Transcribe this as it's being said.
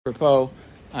Apropos,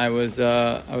 I was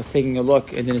taking a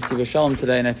look at the Nesiva Shalom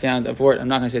today, and I found a word. I'm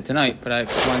not going to say it tonight, but I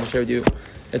wanted to share with you.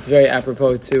 It's very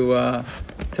apropos to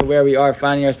where we are,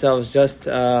 finding ourselves just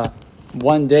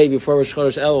one day before Rosh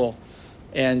Chodesh Elul,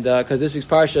 and because this week's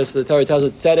parsha, so the Torah tells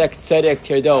us tzedek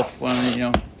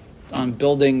tirdof, on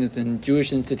buildings and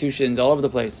Jewish institutions all over the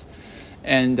place,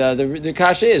 and the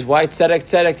kasha is why tzedek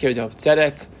tirdof.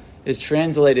 Tzedek is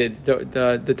translated.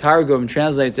 The Targum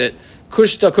translates it.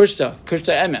 Kushta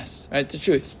emes, right? The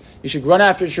truth. You should run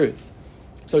after truth.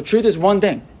 So truth is one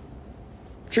thing.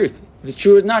 Truth. If it's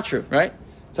true, it's not true, right?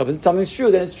 So if something's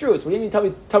true, then it's true. It's what do you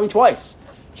mean tell me twice?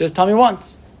 Just tell me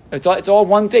once. It's all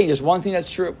one thing. There's one thing that's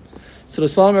true. So the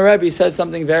Solomon Rebbe says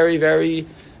something very, very,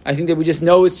 I think that we just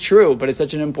know is true, but it's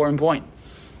such an important point.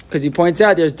 Because he points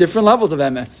out there's different levels of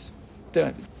MS.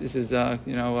 This is,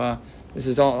 this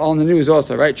is all in the news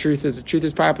also, right? Truth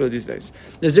is popular these days.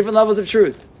 There's different levels of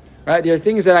truth. Right? There are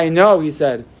things that I know, he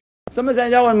said. Sometimes I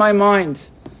know in my mind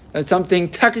that something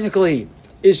technically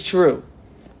is true,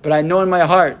 but I know in my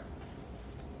heart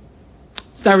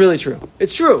it's not really true.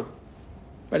 It's true,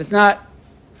 but it's not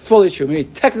fully true. Maybe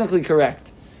technically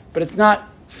correct, but it's not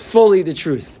fully the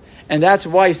truth. And that's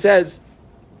why he says,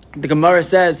 the Gemara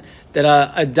says, that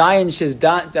a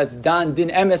dayan that's dan din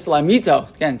emes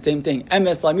lamito. Again, same thing.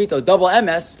 Emes lamito, double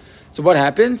emes. So what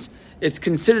happens? It's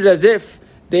considered as if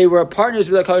they were partners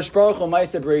with HaKadosh Baruch Hu,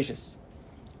 Ma'aseh Bereshis.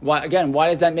 Why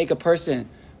does that make a person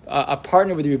a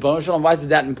partner with the Rebbeinu Shalom? Why is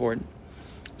that important?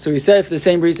 So he said it for the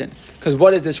same reason. Because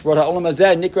what is this world? Ha'olam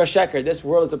hazeh nikra sheker. This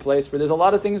world is a place where there's a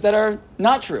lot of things that are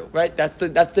not true, right? That's the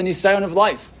nisayon of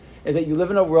life, is that you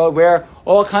live in a world where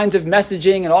all kinds of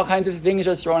messaging and all kinds of things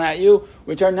are thrown at you,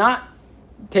 which are not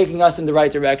taking us in the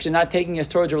right direction, not taking us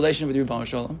towards a relation with the Rebbeinu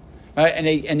Shalom, right?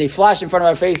 And they flash in front of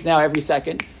our face now every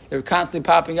second. They're constantly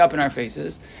popping up in our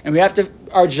faces. And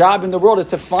our job in the world is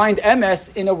to find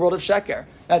MS in a world of sheker.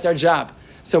 That's our job.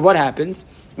 So what happens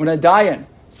when a dayan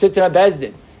sits in a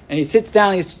bezdin and he sits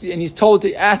down and he's told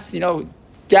to ask,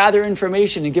 gather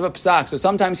information and give up psak. So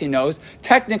sometimes he knows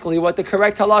technically what the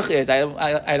correct halacha is.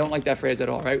 I don't like that phrase at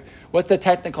all, right? What's the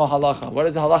technical halacha? What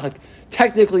does the halacha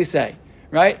technically say,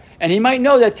 right? And he might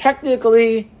know that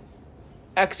technically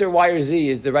X or Y or Z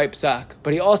is the right psak,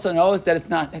 but he also knows that it's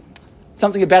not.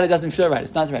 Something about it doesn't feel right.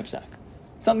 It's not the right psak.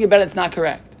 Something about it's not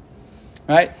correct,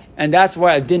 right? And that's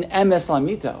why a din emes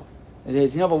lamito. It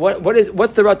is, but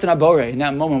what's the Ratzon HaBorei in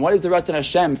that moment? What is the Ratzon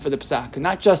Hashem for the psak?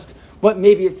 Not just what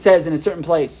maybe it says in a certain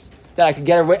place that I could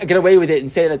get away with it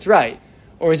and say that it's right,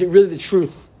 or is it really the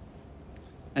truth?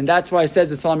 And that's why it says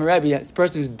the Solomon Rebbe, this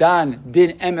person who's dan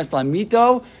din emes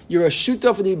lamito, you're a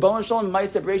shuto for the Rebbeinu Shalom and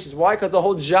Ma'aseh Bereshis. Why? Because the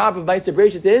whole job of Ma'aseh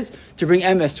Bereshis is to bring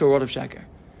emes to a world of sheker.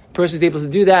 A person who's able to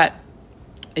do that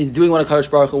is doing what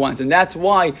HaKadosh Baruch Hu wants. And that's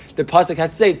why the pasuk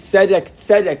has to say, tzedek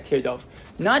tirdof.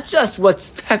 Not just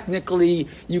what's technically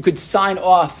you could sign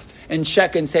off and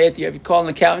check and say it. You call an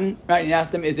accountant, right, and you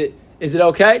ask them, is it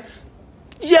okay?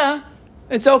 Yeah,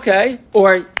 it's okay.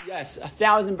 Or, yes,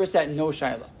 1,000% no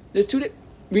shayla. There's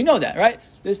we know that, right?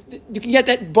 You can get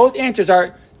that. Both answers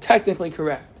are technically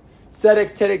correct.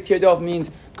 Tzedek tirdof means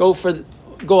go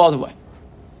all the way.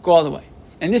 Go all the way.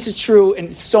 And this is true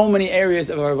in so many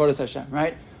areas of our avodas Hashem,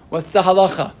 right? What's the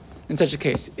halacha in such a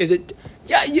case? Is it,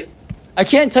 I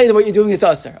can't tell you that what you're doing is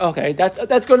usher. Okay,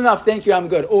 that's good enough. Thank you, I'm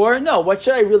good. Or no, what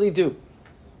should I really do?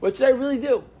 What should I really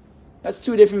do? That's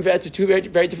two very,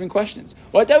 very different questions.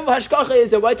 What type of hashkacha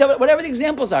is it? Whatever the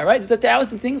examples are, right? There's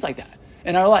 1,000 things like that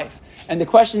in our life. And the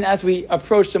question as we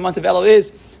approach the month of Elul is,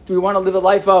 do we want to live a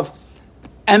life of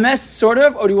MS, sort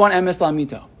of, or do we want MS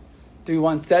lamito? Do we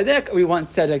want tzedek, or we want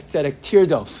tzedek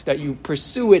tirdof, that you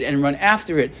pursue it and run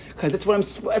after it? Because that's what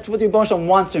the Rebbeinu Shalom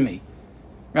wants from me,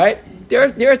 right?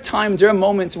 There are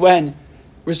moments when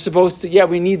we're supposed to,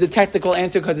 we need the technical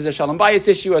answer because it's a shalom bias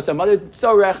issue or some other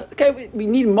sorech. Okay, we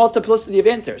need multiplicity of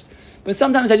answers. But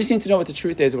sometimes I just need to know what the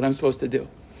truth is, what I'm supposed to do.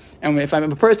 And if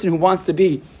I'm a person who wants to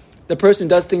be the person who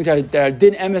does things that are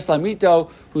din emes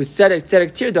lamito, who's tzedek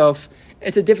tirdof,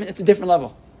 it's a different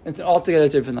level. It's an altogether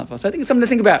different level. So I think it's something to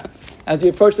think about as we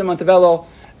approach the month of Elul.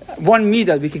 One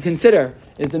midah we can consider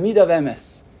is the midah of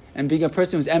emes, and being a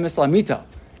person who's emes lamito,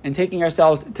 and taking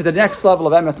ourselves to the next level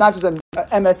of emes, not just an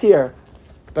emes here,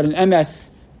 but an emes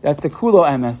that's the kulo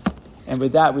emes. And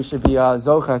with that, we should be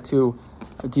zocha to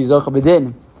zocha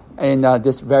b'din in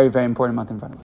this very, very important month in front of us.